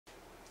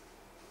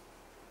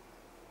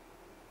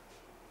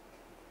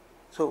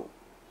So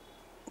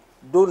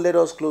don't let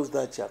us close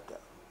that chapter.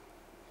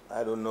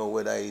 I don't know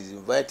whether he's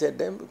invited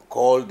them,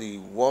 called the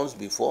ones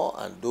before,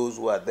 and those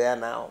who are there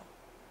now.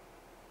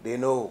 They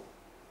know.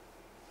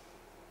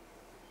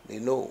 They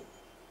know.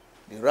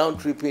 The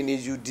round-tripping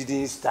issue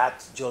didn't start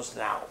just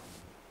now.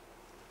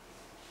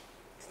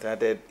 It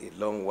started a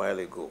long while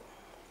ago.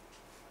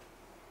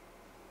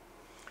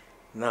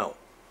 Now,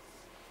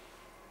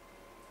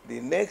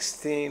 the next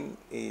thing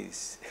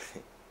is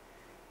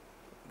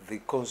the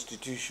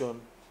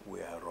constitution we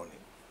are running.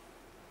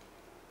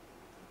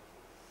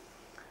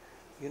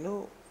 You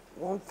know,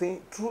 one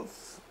thing,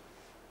 truth,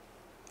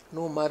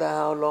 no matter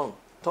how long,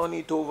 turn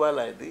it over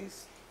like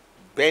this,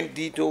 bend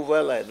it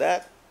over like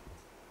that,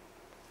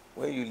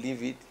 when you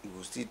leave it, it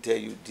will still tell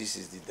you this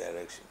is the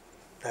direction.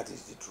 That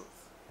is the truth.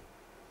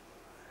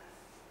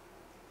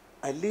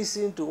 I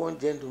listened to one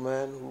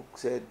gentleman who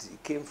said he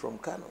came from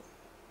Kano.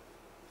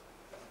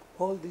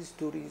 All these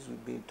stories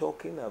we've been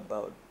talking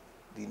about,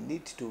 the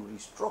need to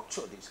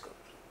restructure this country.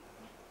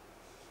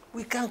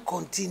 We can't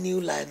continue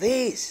like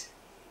this.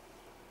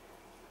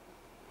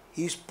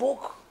 He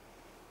spoke,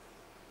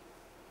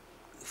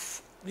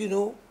 you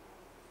know,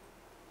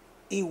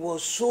 it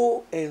was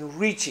so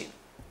enriching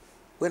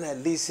when I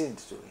listened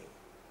to him.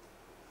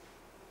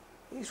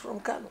 He's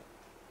from Kano.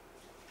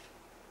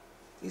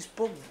 He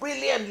spoke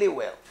brilliantly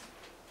well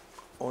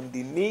on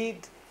the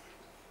need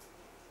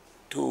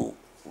to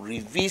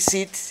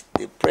revisit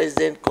the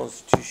present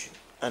constitution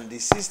and the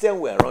system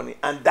we are running,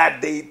 and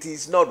that it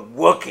is not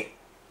working.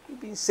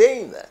 We've been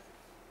saying that.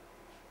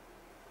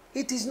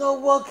 It is not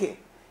working.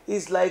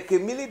 It's like a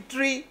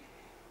military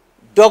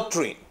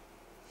doctrine,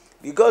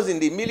 because in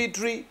the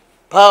military,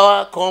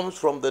 power comes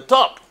from the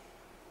top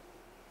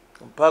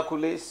and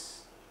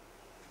percolates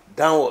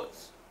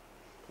downwards.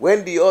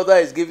 When the order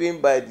is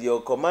given by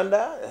your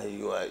commander,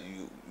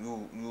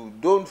 you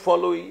don't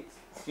follow it,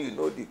 you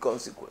know the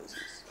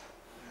consequences.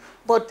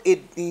 But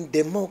in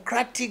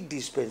democratic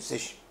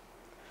dispensation,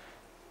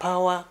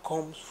 power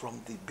comes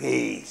from the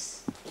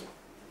base.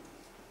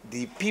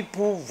 The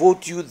people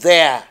vote you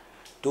there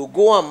to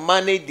go and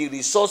manage the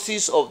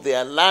resources of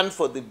their land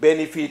for the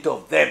benefit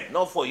of them,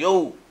 not for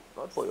you,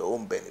 not for your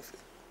own benefit.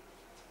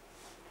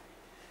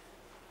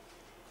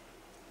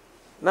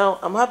 Now,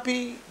 I'm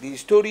happy the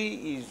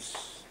story is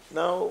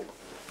now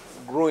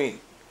growing.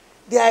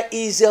 There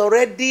is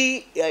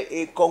already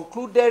a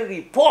concluded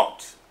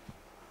report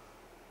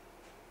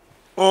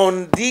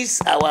on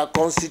this, our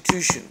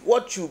constitution.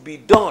 What should be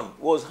done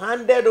was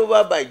handed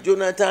over by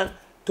Jonathan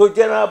to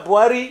General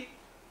Buhari.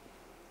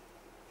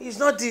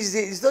 Isn't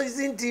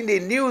a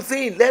new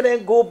thing. Let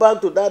them go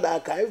back to that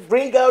archive,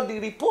 bring out the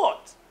report,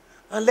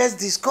 and let's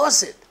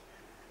discuss it,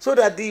 so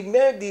that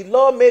the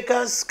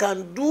lawmakers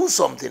can do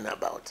something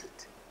about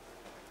it.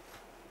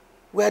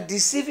 We are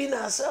deceiving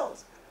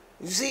ourselves.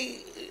 You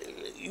see,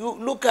 you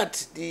look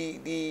at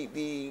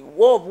the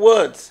war of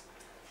words.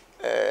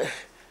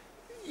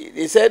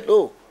 They said,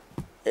 oh,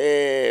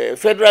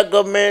 federal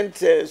government,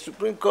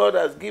 Supreme Court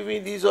has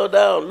given this order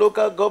on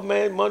local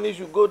government, money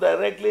should go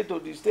directly to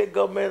the state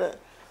government.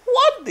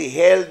 What the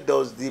hell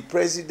does the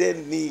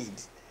president need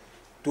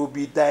to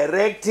be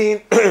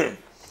directing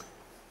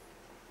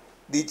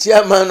the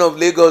chairman of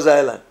Lagos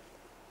Island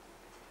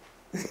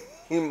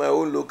in my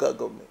own local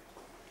government?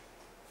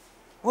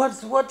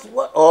 What,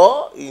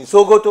 or in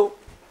Sokoto,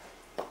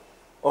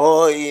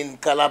 or in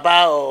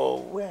Calabar,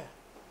 or where?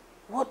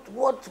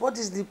 What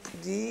is the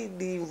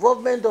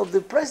involvement of the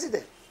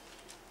president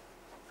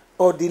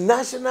or the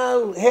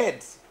national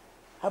head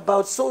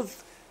about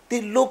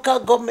the local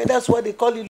government? That's what they call it.